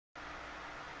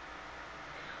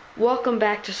Welcome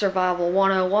back to Survival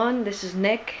 101. This is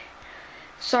Nick.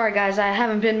 Sorry guys, I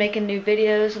haven't been making new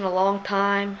videos in a long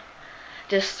time.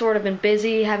 Just sort of been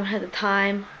busy, haven't had the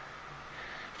time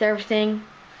with everything.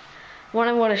 What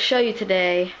I want to show you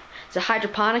today is a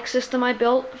hydroponic system I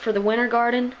built for the winter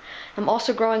garden. I'm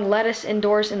also growing lettuce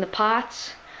indoors in the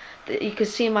pots that you can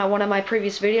see in one of my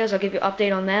previous videos. I'll give you an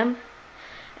update on them.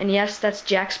 And yes, that's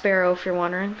Jack Sparrow if you're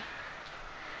wondering.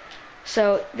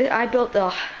 So I built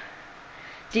the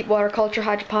deep water culture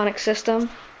hydroponics system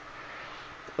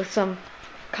with some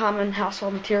common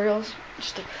household materials,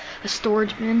 just a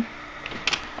storage bin,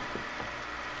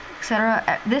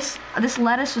 etc. This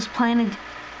lettuce was planted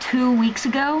 2 weeks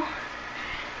ago,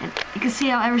 and you can see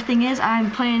how everything is. I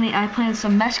planted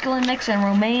some mesclun mix and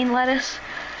romaine lettuce.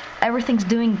 Everything's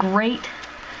doing great.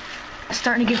 It's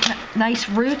starting to get nice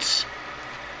roots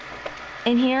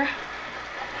in here.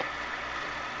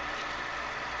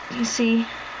 You can see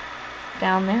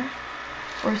down there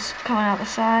where it's coming out the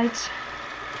sides.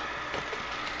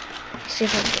 Let's see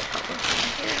if I can get a couple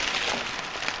here.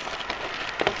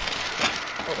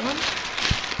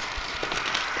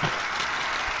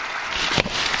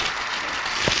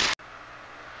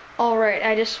 Alright,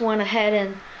 I just went ahead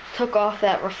and took off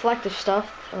that reflective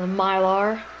stuff, or the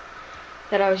mylar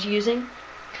that I was using.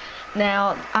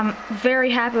 Now, I'm very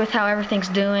happy with how everything's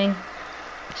doing.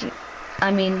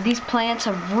 I mean, these plants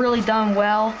have really done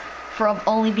well for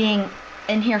only being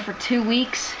in here for 2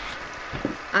 weeks.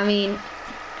 I mean,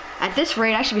 at this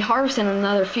rate, I should be harvesting in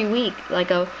another few weeks, like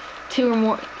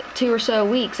two or so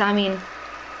weeks. I mean,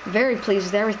 very pleased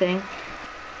with everything.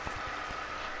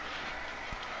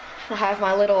 I have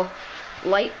my little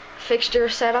light fixture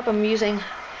set up. I'm using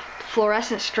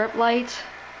fluorescent strip lights,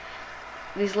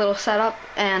 these little setup,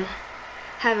 and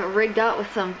have it rigged up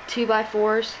with some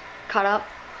 2x4s cut up.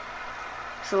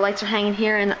 So the lights are hanging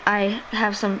here, and I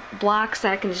have some blocks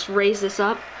that I can just raise this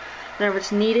up whenever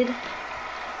it's needed.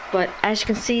 But as you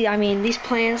can see, I mean, these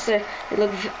plants,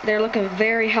 they're looking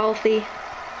very healthy.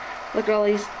 Look at all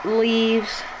these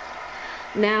leaves.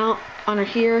 Now under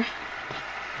here,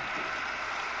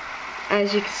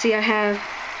 as you can see, I have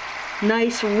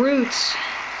nice roots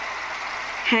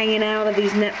hanging out of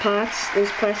these net pots,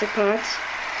 those plastic pots.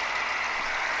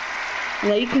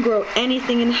 Now you can grow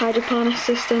anything in the hydroponic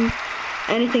system.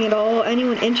 Anything at all.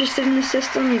 Anyone interested in the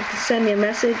system, you can send me a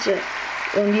message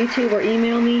on YouTube or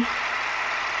email me.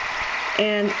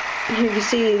 And here you can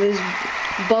see there's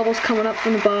bubbles coming up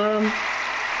from the bottom,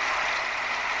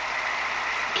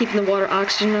 keeping the water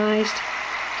oxygenized.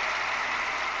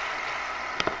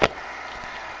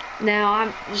 Now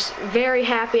I'm just very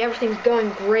happy. Everything's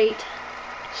going great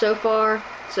so far,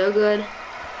 so good.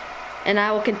 And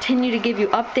I will continue to give you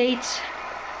updates.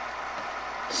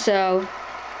 So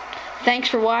thanks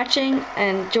for watching,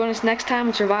 and join us next time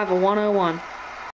on Survival 101.